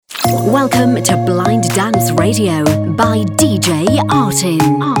Welcome to Blind Dance Radio by DJ Artin.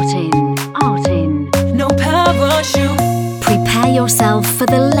 No parachute. Prepare yourself for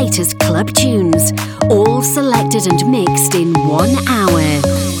the latest club tunes, all selected and mixed in 1 hour.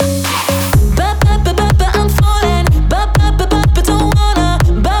 I'm falling, but don't wanna.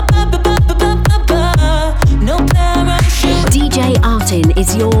 No parachute. DJ Artin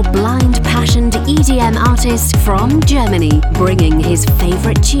is your blind, passionate EDM artist from Germany, bringing his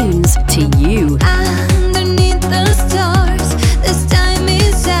favorite tunes to you. Underneath the stars, this time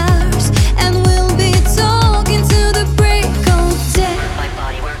is ours, and we'll be talking to the break of day.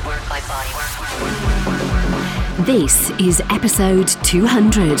 This is episode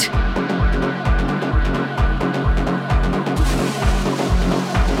 200.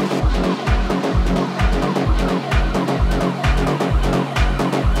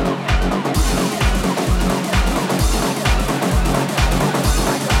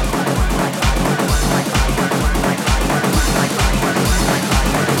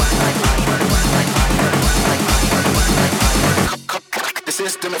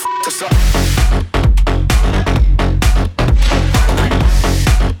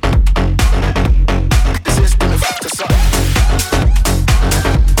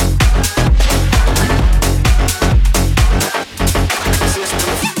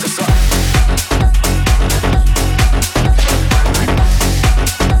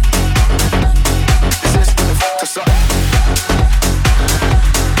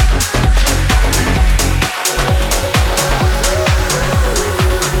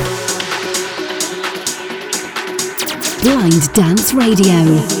 Blind Dance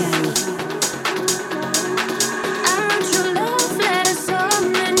Radio.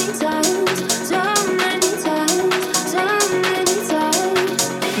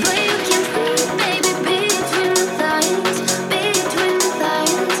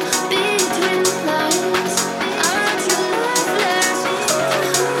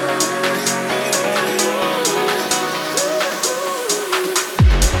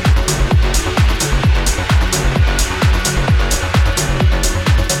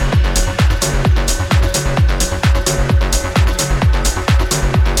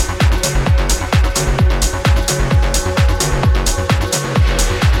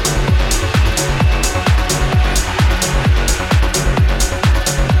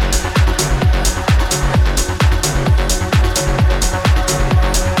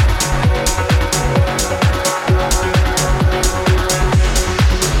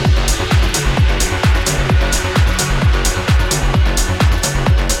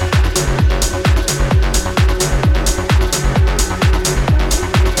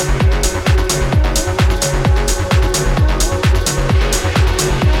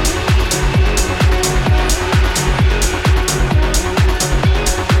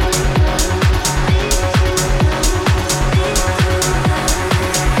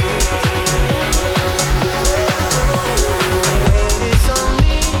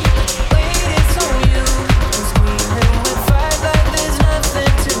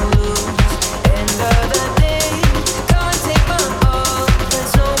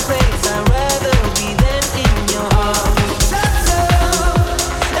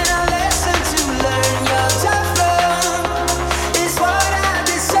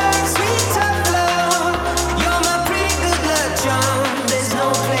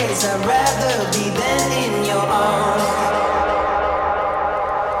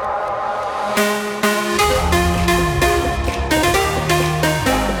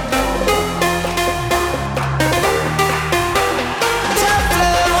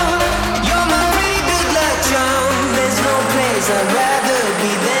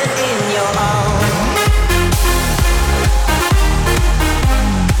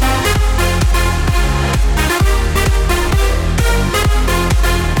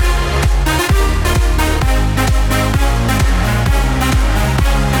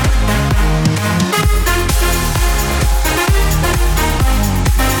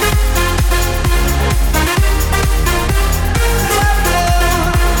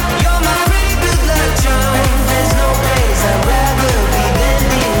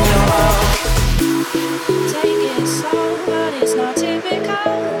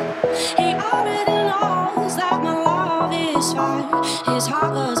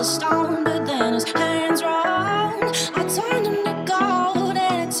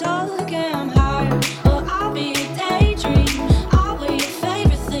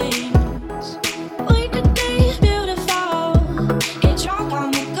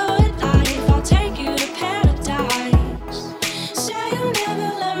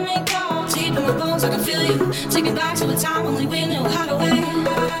 Take it back to a time when we knew how to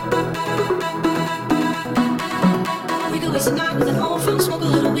wait. We could waste a night with an old film, smoke a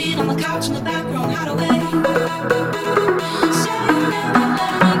little weed on the couch in the back room, hide away. Say you never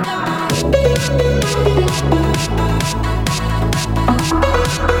let me go. Say you never let me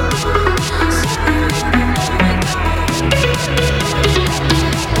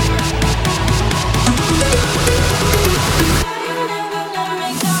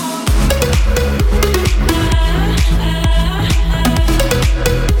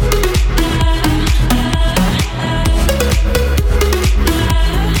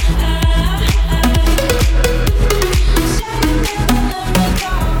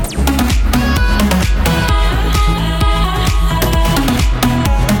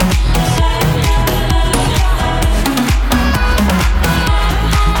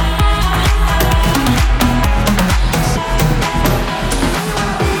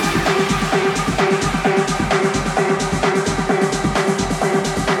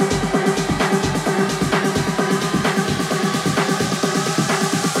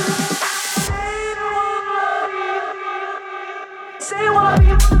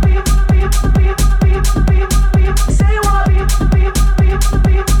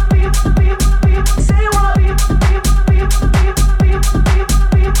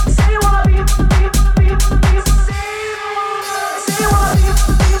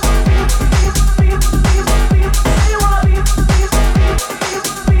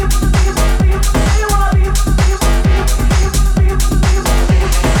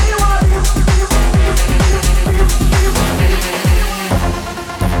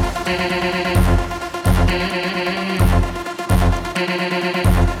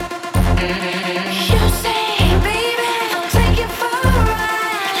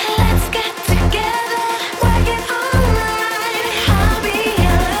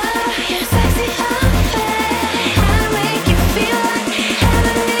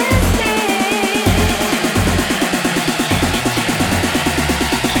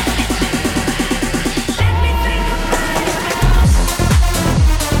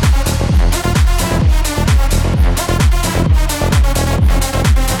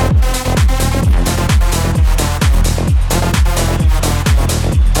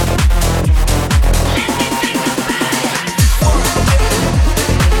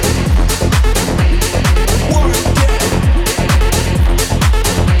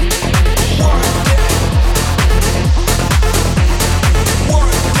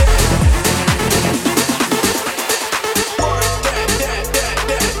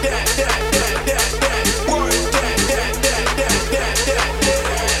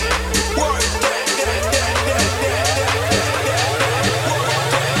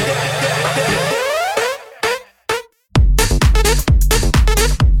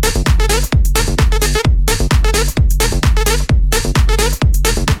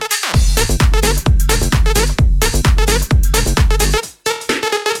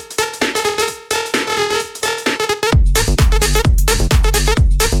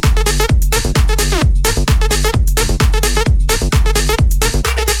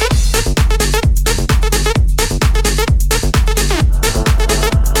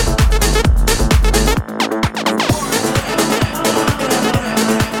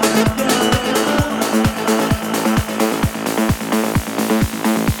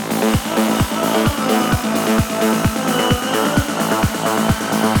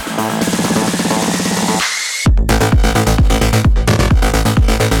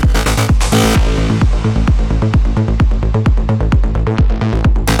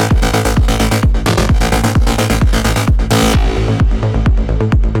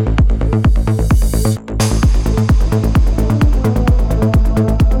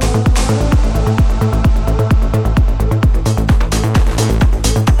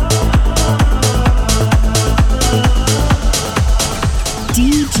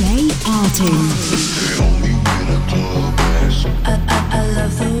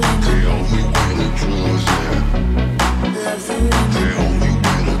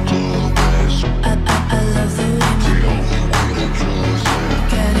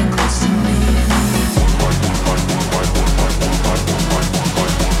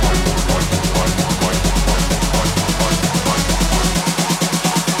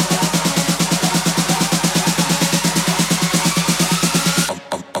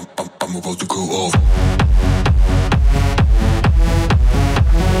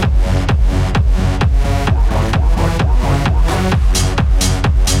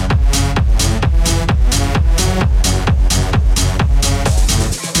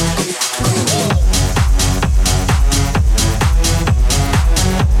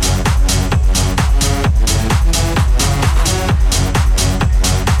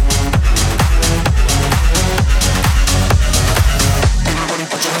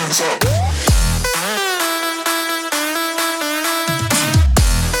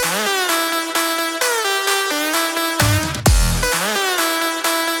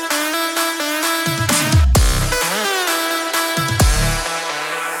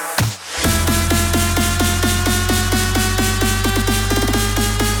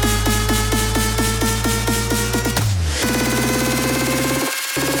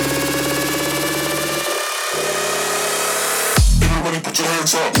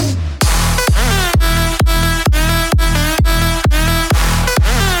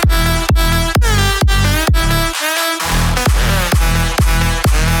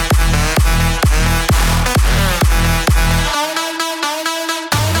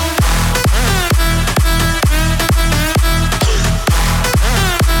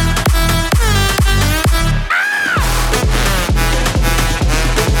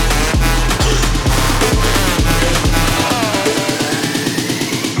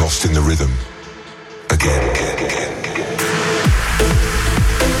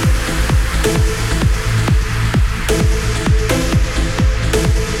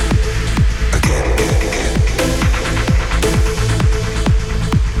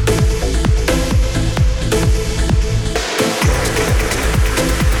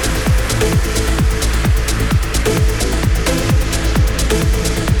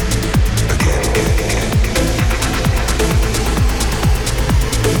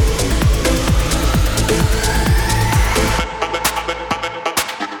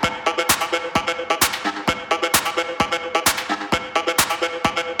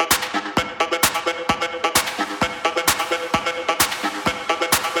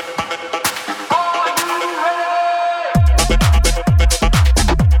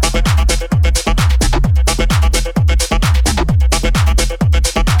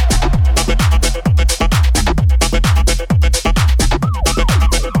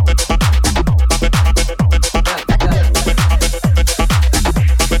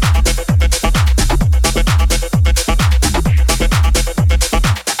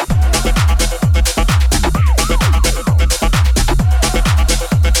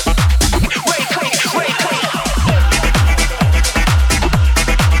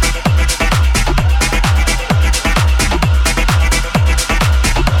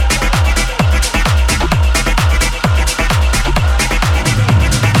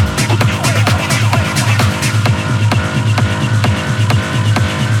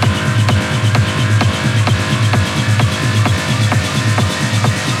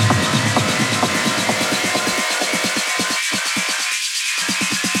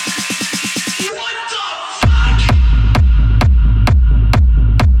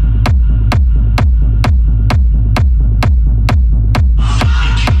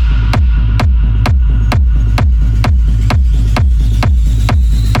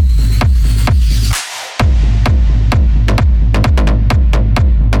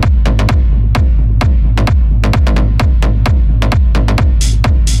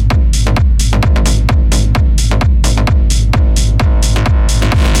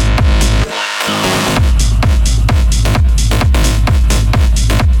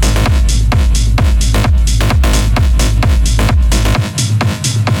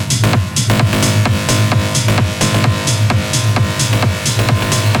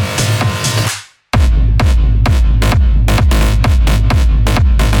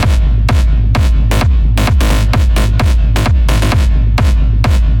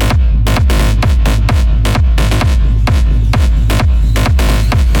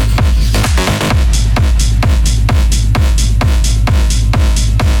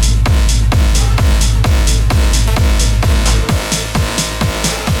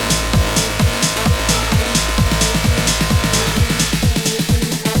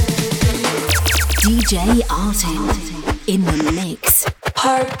DJ Artin in the mix.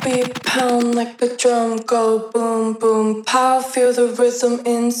 Heartbeat pound like the drum, go boom boom pow. Feel the rhythm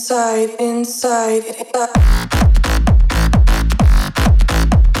inside, inside. Heartbeat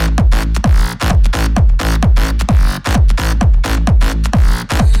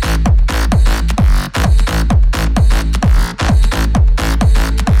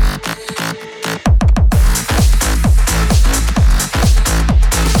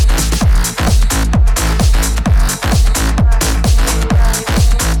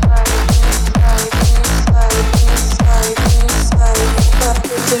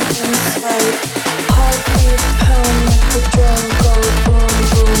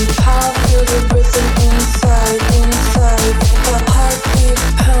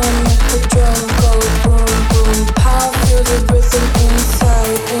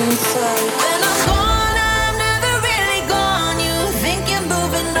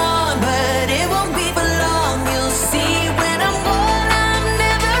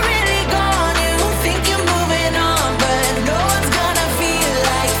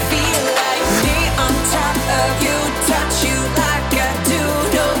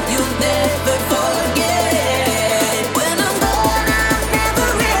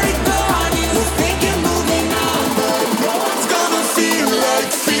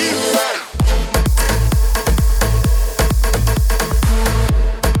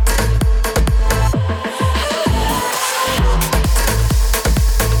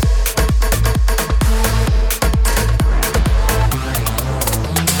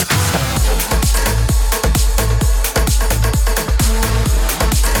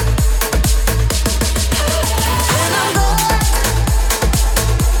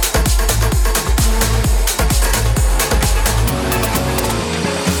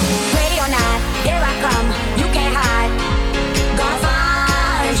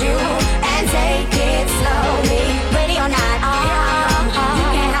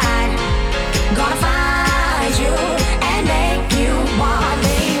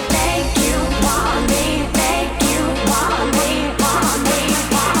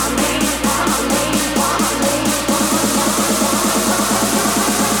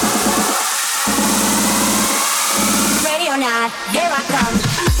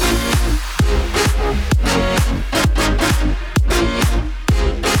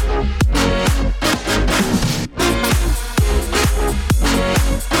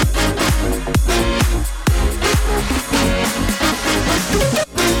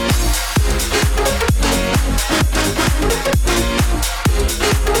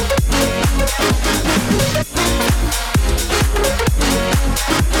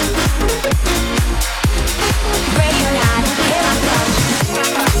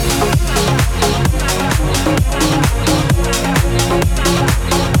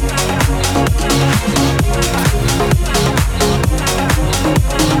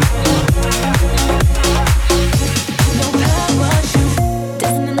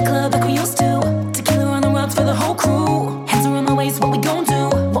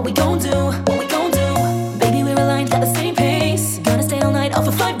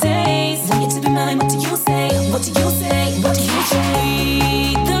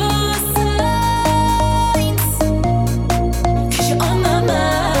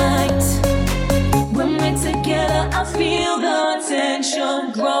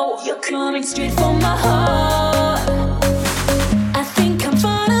coming straight from my heart. I think I'm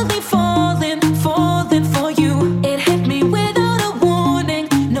finally falling for you. It hit me without a warning,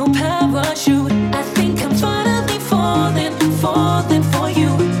 no parachute. I think I'm finally falling for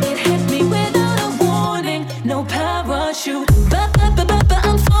you. It hit me without a warning, no parachute. But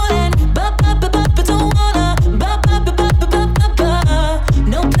I'm falling, but don't wanna,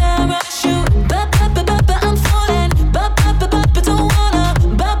 no parachute. But I'm falling, but don't wanna,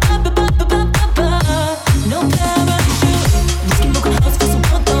 no parachute. Risking broken hearts for some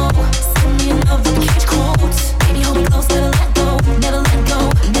more though. Send me in love with the cage quotes. Baby, hold me close, never let go, never let go,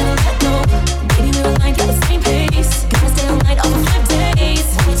 never let go. Baby, we're aligned, got the same pace. Gotta stay all night over 5 days.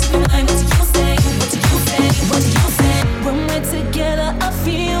 What's your mind? What do you say? What do you say? What do you say? When we're together, I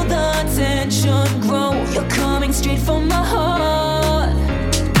feel the tension grow. You're coming straight from my heart.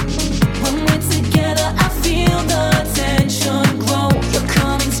 When we're together, I feel the tension grow. You're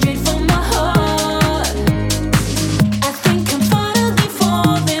coming straight from my heart. I think I'm finally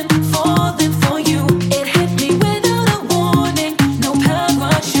falling for you. It hit me without a warning, no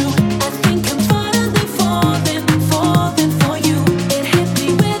parachute. I think I'm finally falling for you. It hit me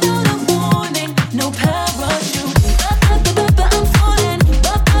without a warning, no parachute. But I'm falling,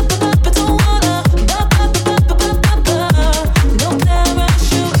 but don't wanna, no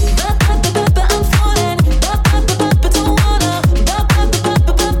parachute. But I'm falling, but don't wanna, no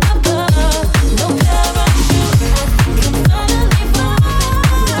parachute. I think I'm finally falling for you.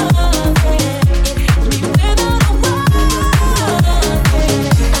 It hit me without a warning. I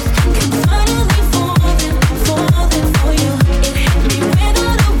think I'm finally falling for you. It hit me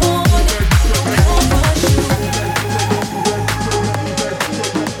without a warning,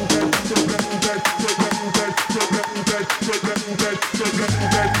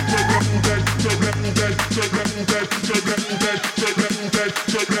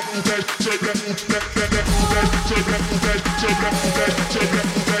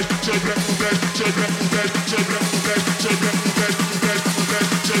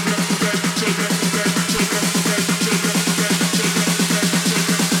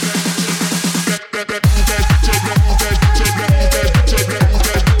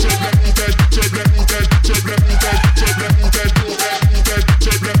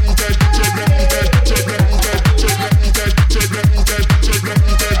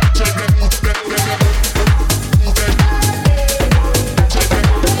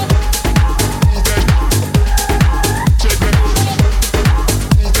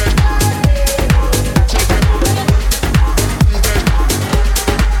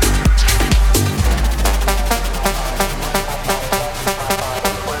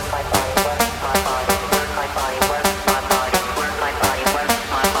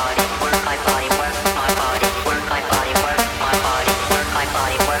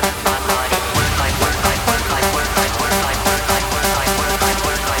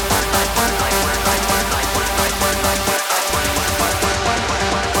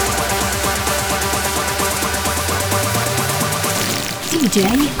 DJ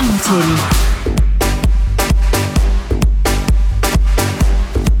Artin.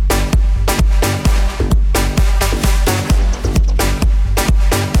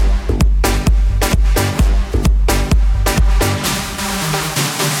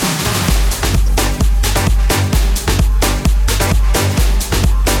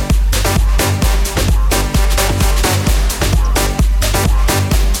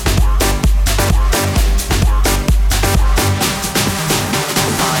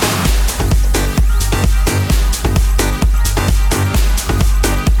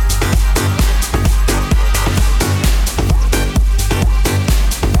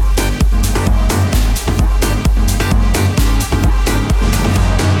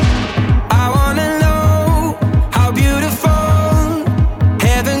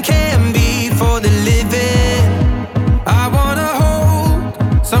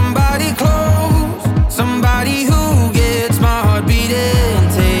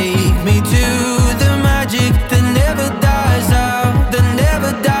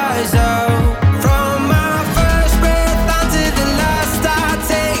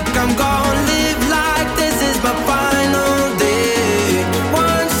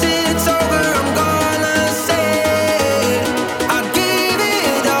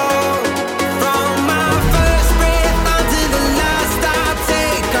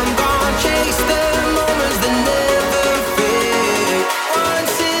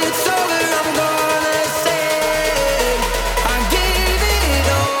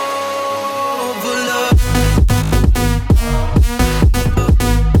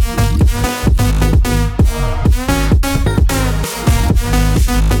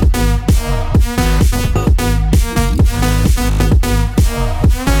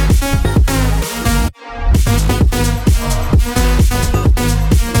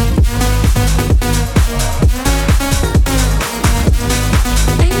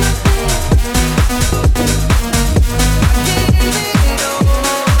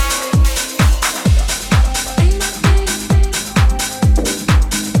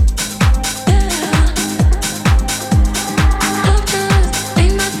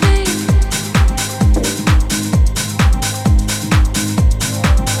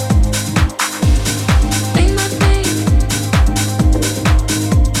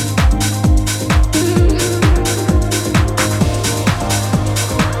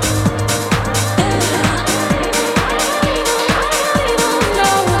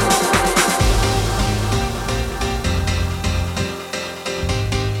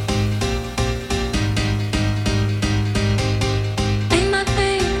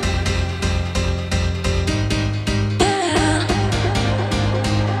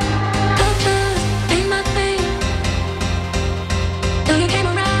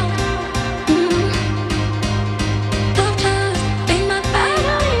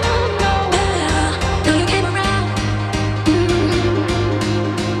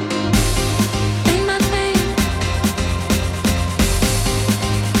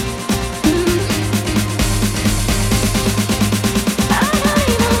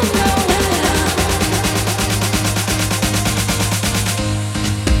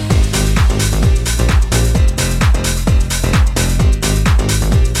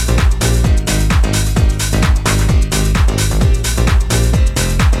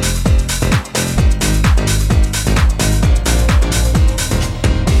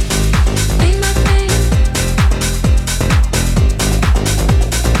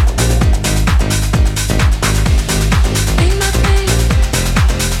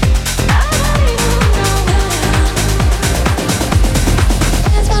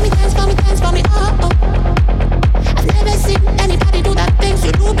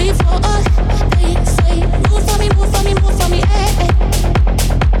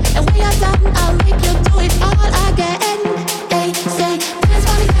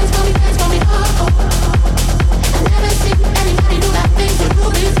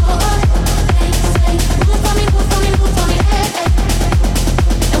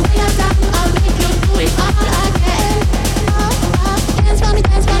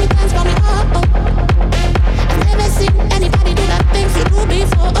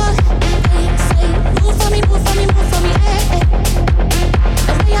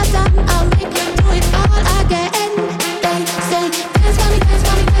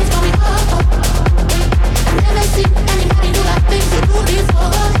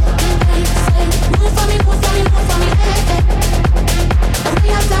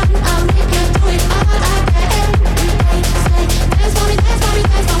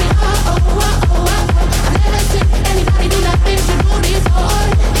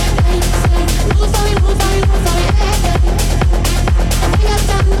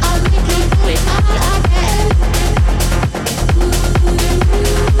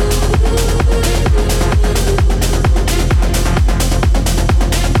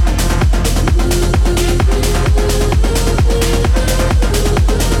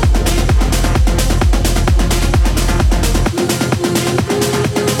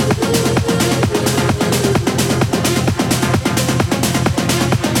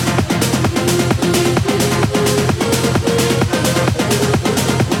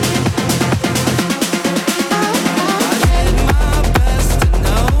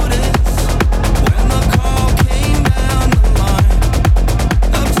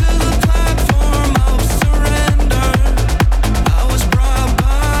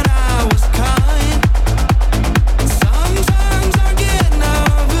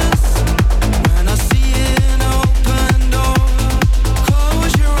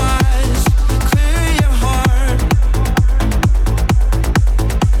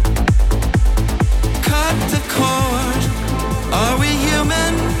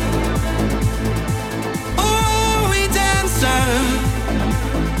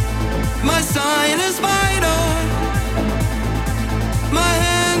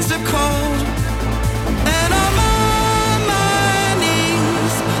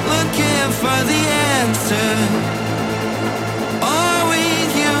 for the answer. Are we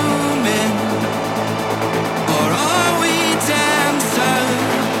human? Or are we damsel?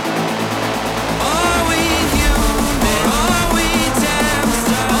 Are we human? Are we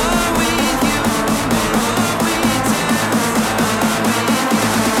damsel? Are we human? Are we damsel?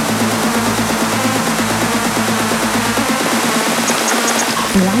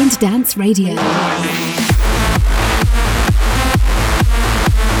 Blind Dance Radio.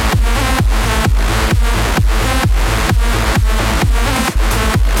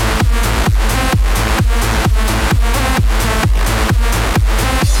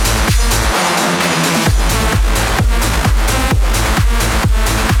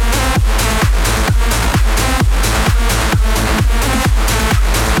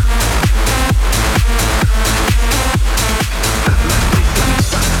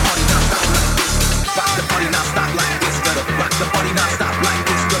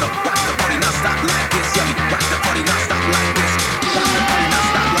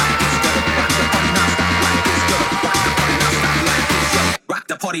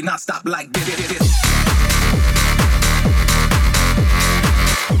 Not stop like this.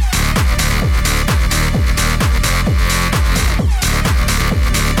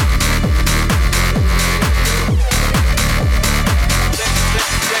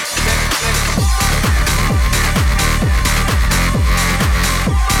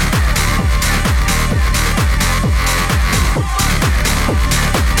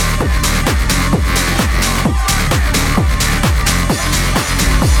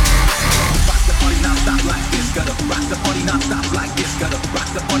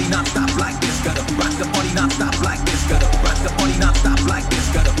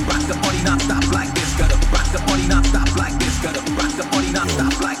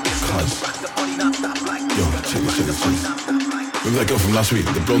 That girl from last week,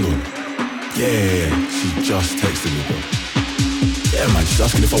 the blonde one. Yeah, she just texted me, bro. Yeah, man, she's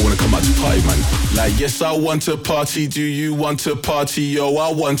asking if I want to come out to party, man. Like, yes, I want to party. Do you want to party? Yo,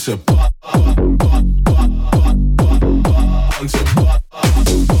 I want to party.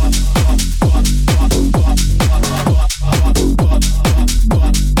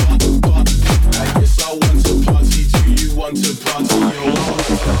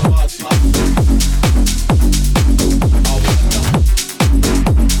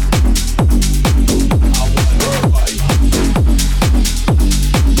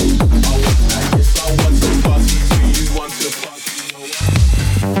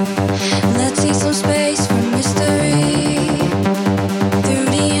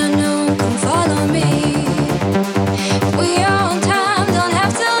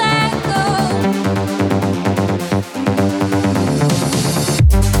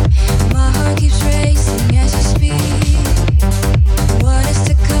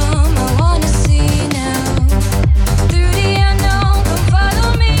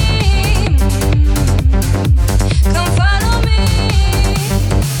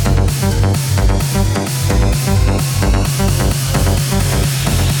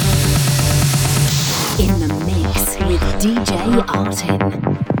 Artin.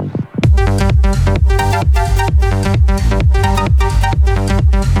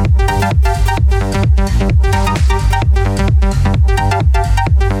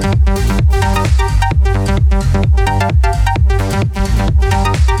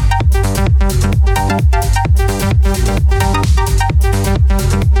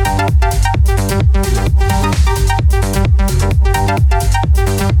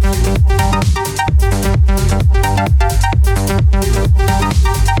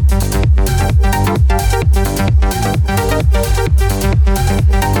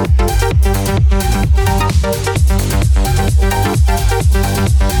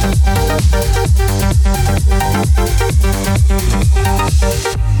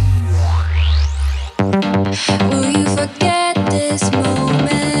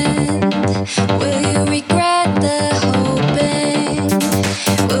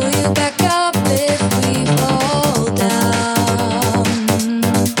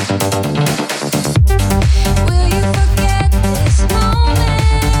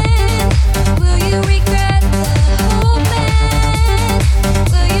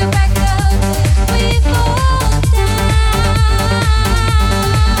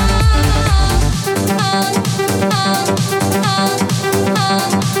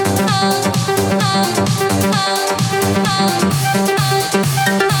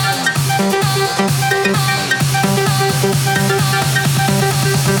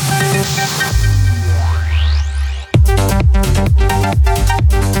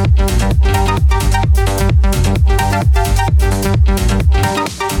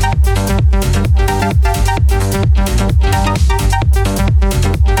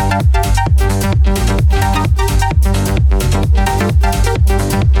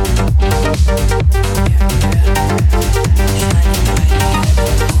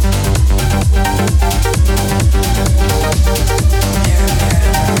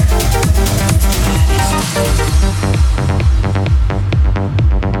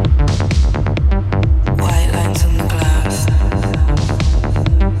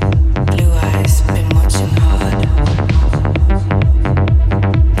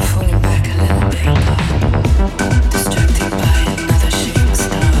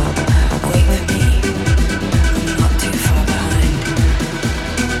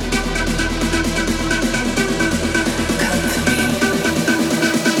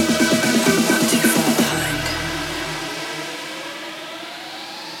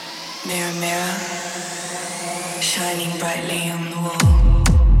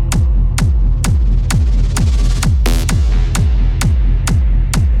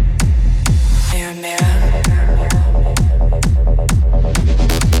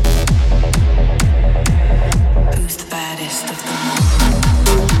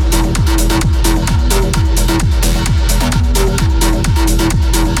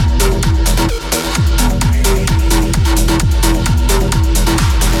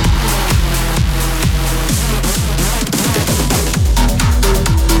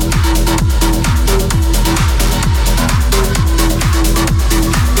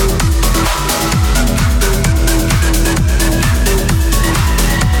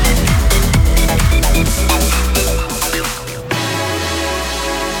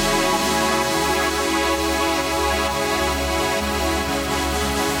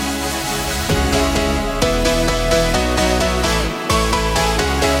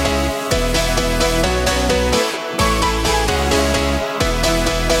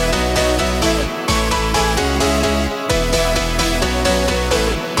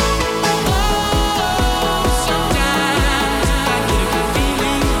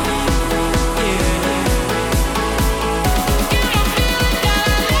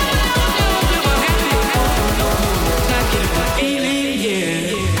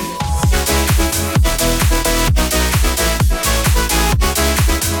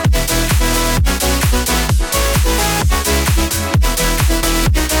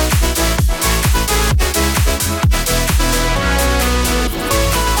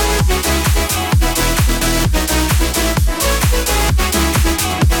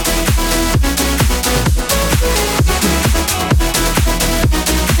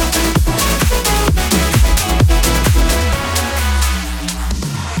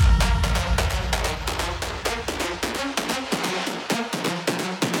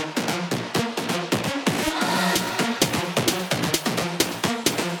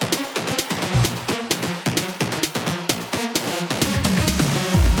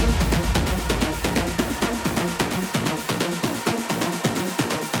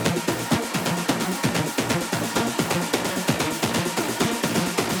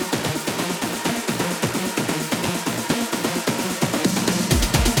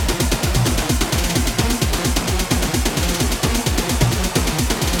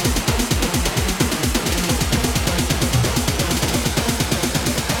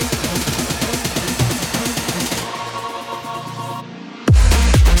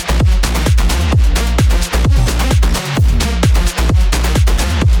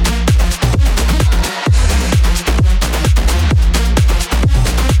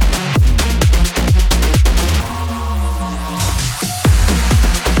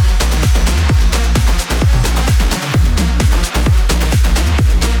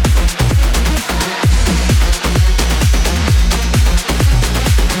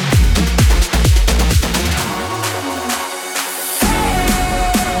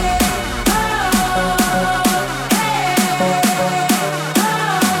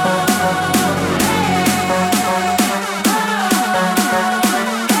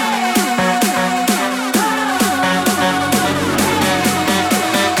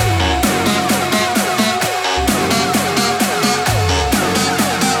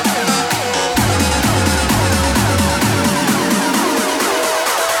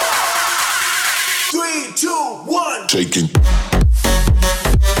 taking.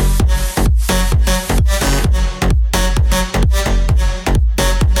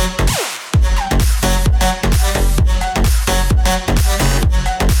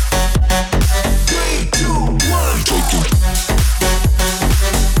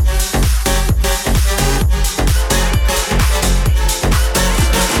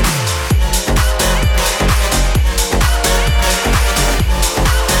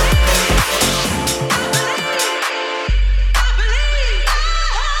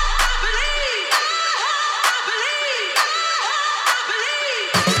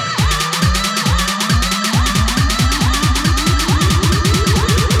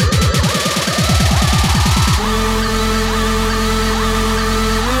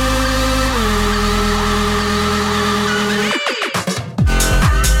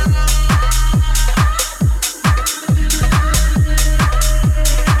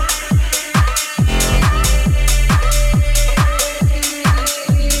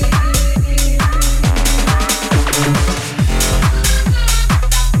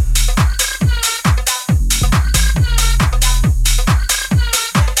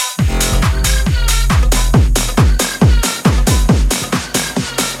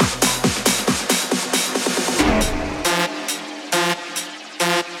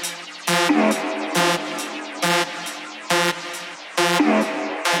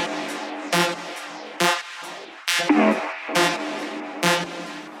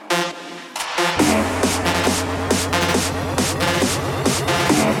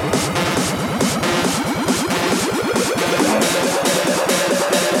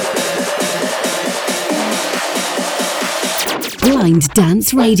 Blind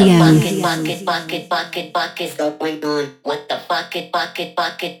Dance Radio. Bucket is going on. What the bucket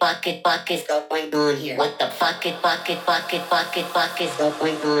is going on here? What the bucket is going on? What the bucket is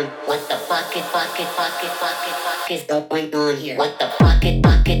going on here? What the bucket is going on? What the bucket is going on here? What the bucket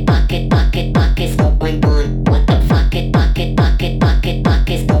is going on? What the bucket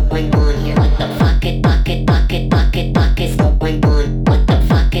is going on here?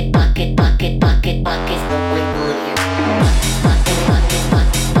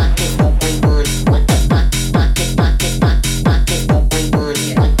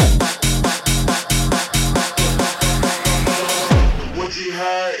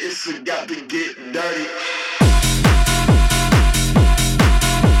 Got to get dirty.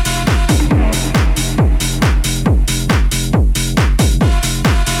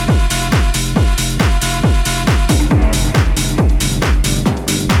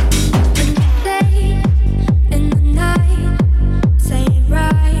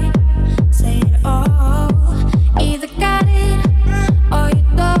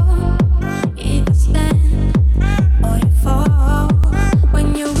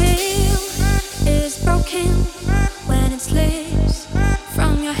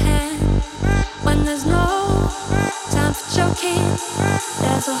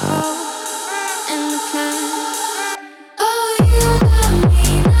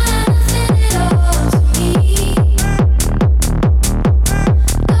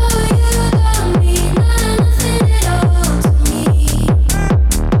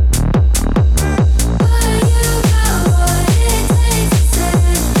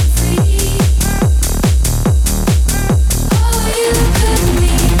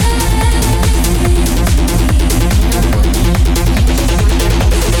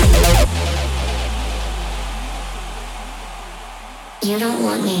 You don't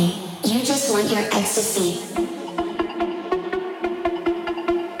want me. You just want your ecstasy.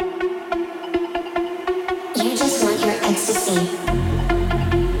 You just want your ecstasy.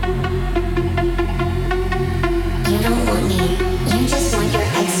 You don't want me. You just want your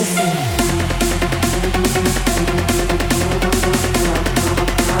ecstasy.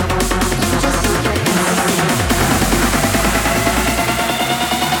 You just want your ecstasy.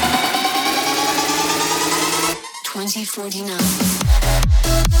 2049.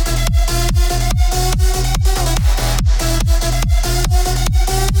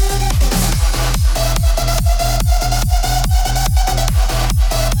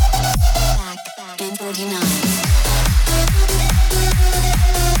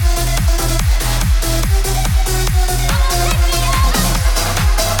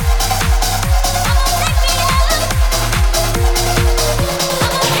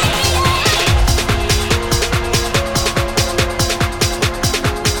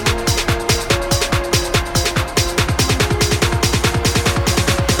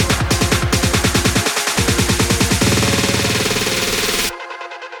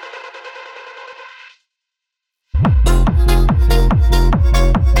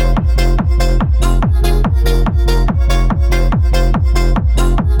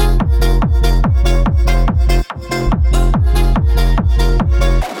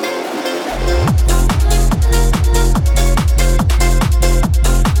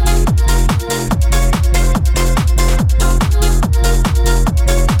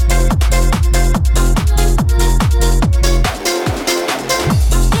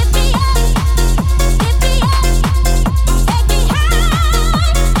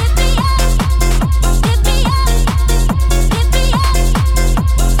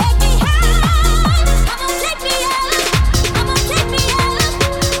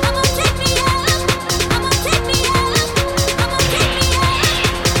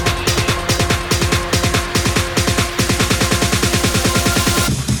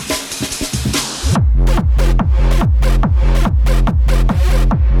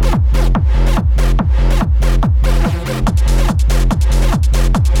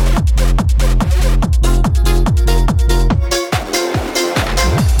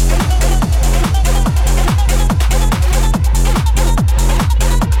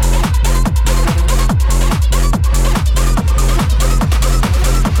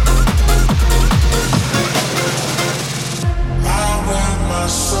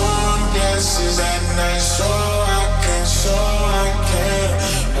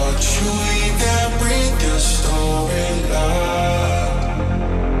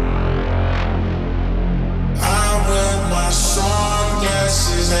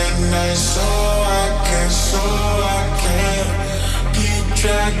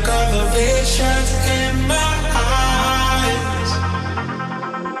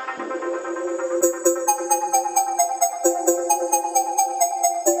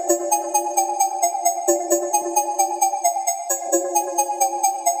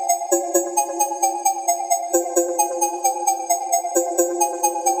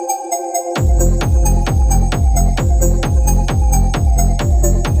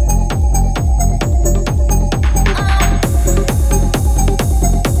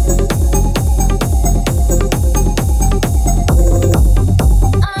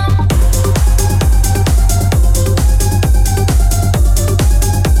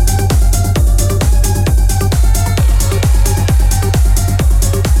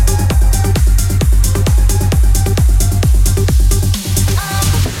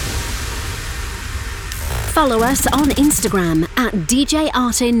 Follow us on Instagram at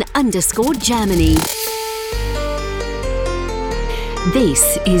DJArtin_Germany.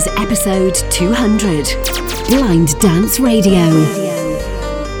 This is episode 200, Blind Dance Radio.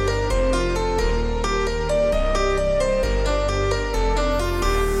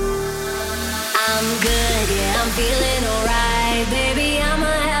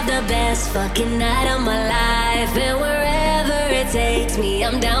 Fucking night of my life, and wherever it takes me,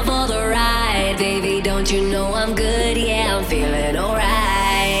 I'm down for the ride. Baby, don't you know I'm good? Yeah, I'm feeling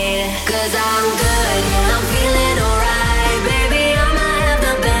alright. 'Cause I'm good, yeah, I'm feeling alright. Baby, I'ma have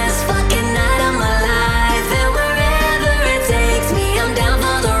the best fucking night of my life, and wherever it takes me, I'm down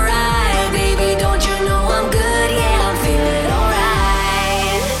for the ride. Baby, don't you know I'm good? Yeah, I'm feeling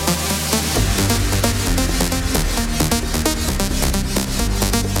alright.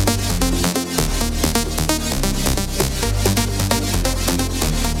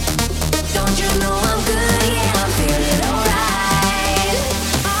 Don't you know I'm good? Yeah, I'm feeling alright.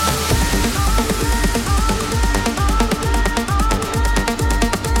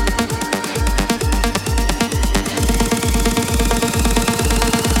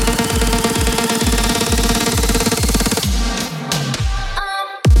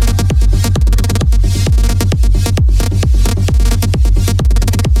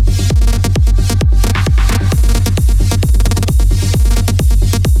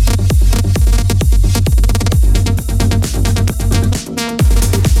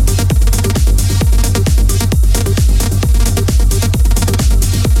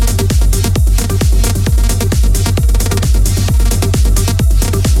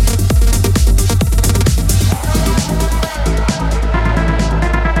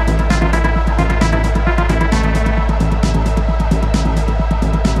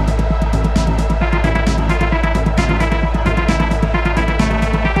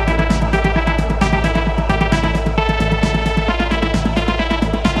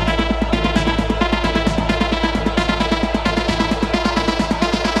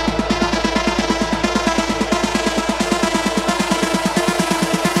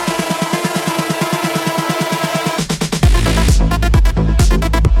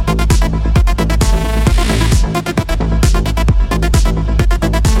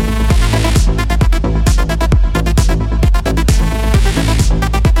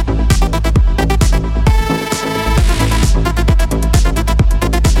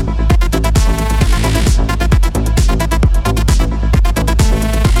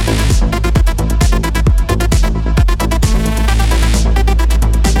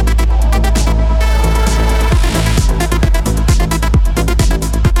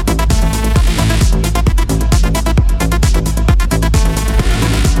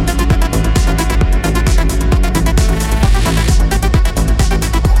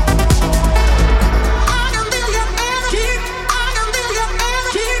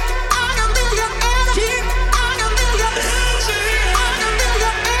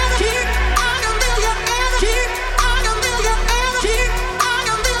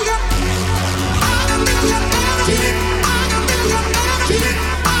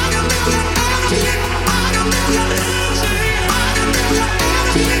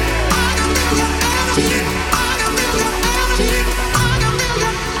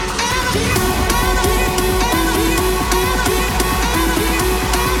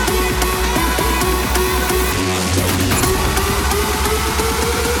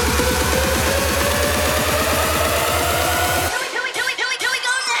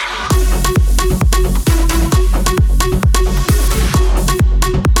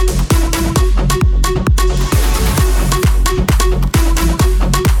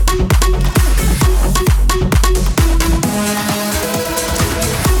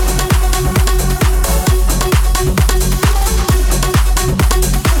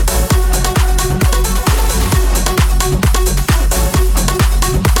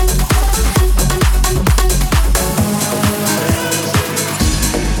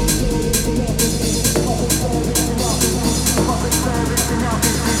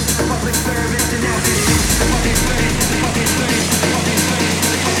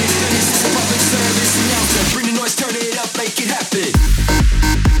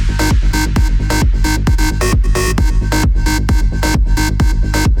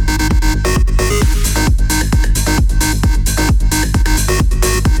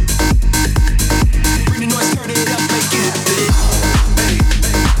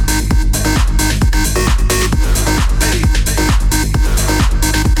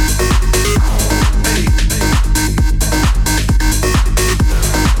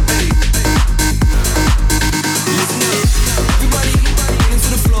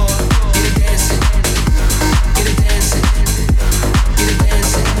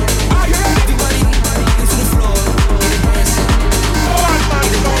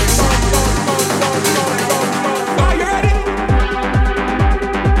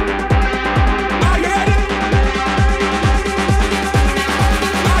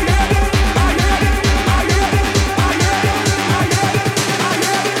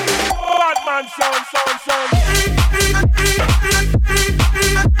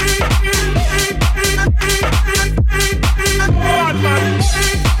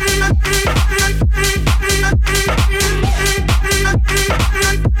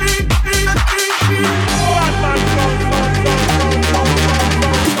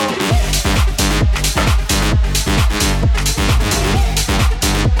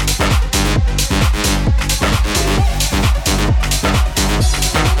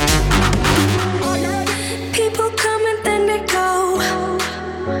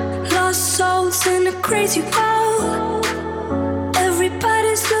 let you go.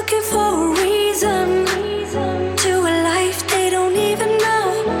 Everybody's looking for a reason to a life they don't even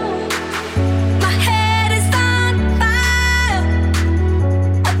know. My head is on fire,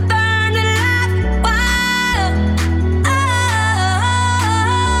 I burn alive. Wow.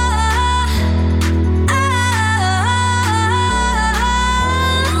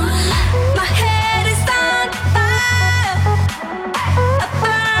 My head is on fire, I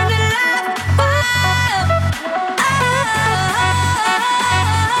burn alive.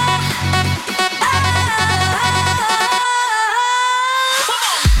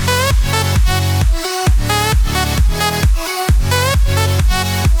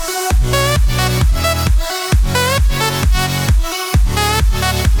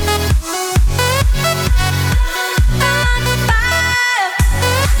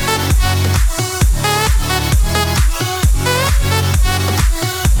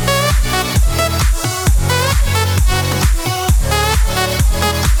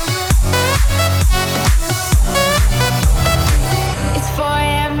 It's 4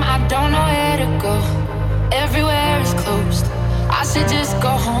 a.m., I don't know where to go. Everywhere is closed. I should just go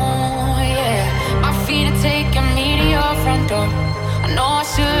home, yeah. My feet are taking me to your front door. I know I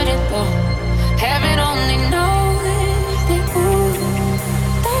shouldn't though. Heaven only knows they move.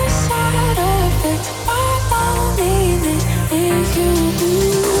 The side of it, all I need is you.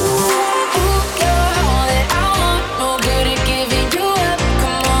 You're all that I want. No good at giving you up.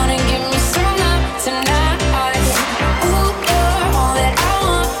 Come on and give me some love tonight. Ooh, you're all that I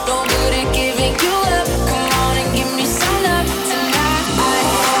want. No good at giving you up. Come on and give me some love tonight.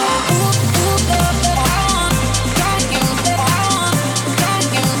 Ooh, ooh, love that I want. Don't give me that I want. Don't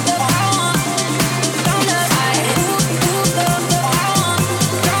give me that I want. Some love. Ooh, ooh, love that I want.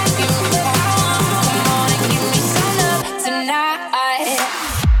 Don't give me that I want. Come on and give me some love tonight.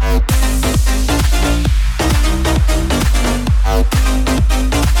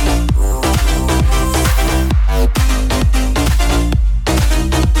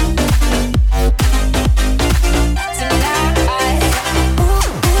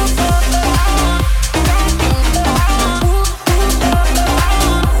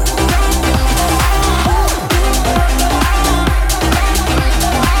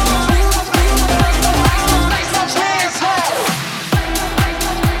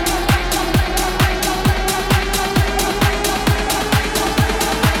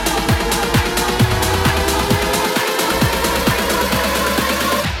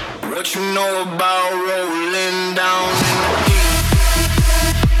 What you know about rolling down in the deep?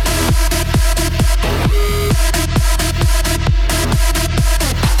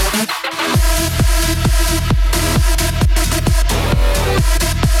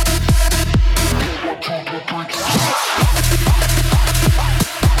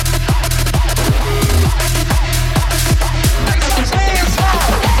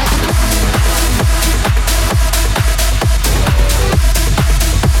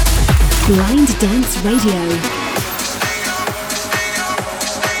 Blind Dance Radio.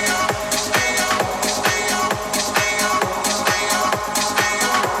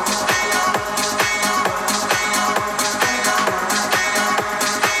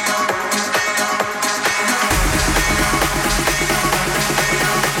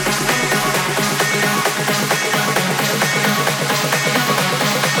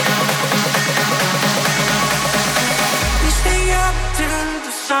 We stay up till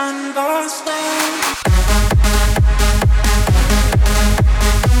the sun goes down.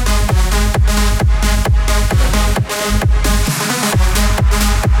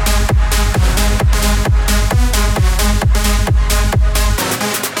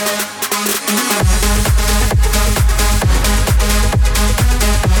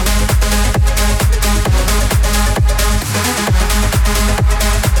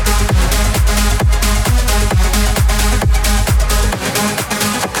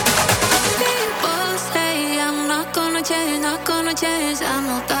 People say I'm not gonna change, not gonna change. I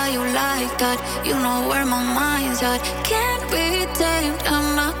know that you like that. You know where my mind's at. Can't be tamed.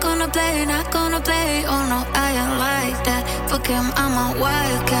 I'm not gonna play, not gonna play. Oh no, I ain't like that. Fuck him, I'm a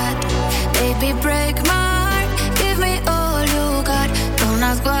wildcat. Baby, break my heart. Give me all you got. Don't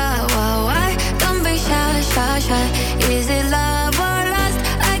ask why. Don't be shy, shy, shy. Is it love or lust?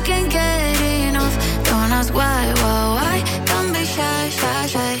 I can't get enough. Don't ask why. Don't be shy, shy,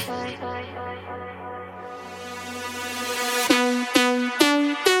 shy.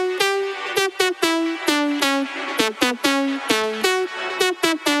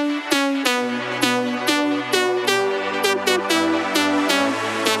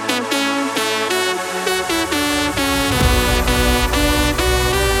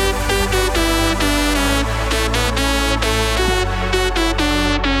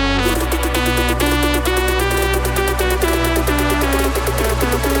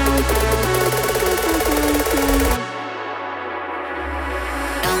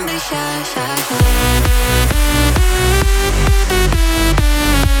 shy, shy, shy.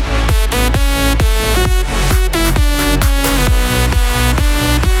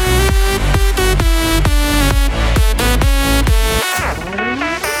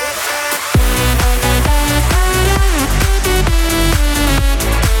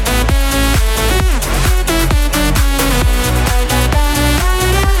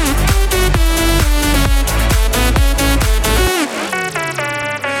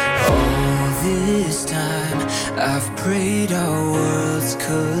 I've prayed our worlds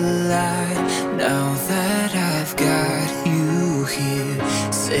collide. Now that I've got you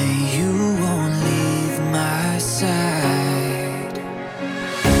here, say you won't leave my side.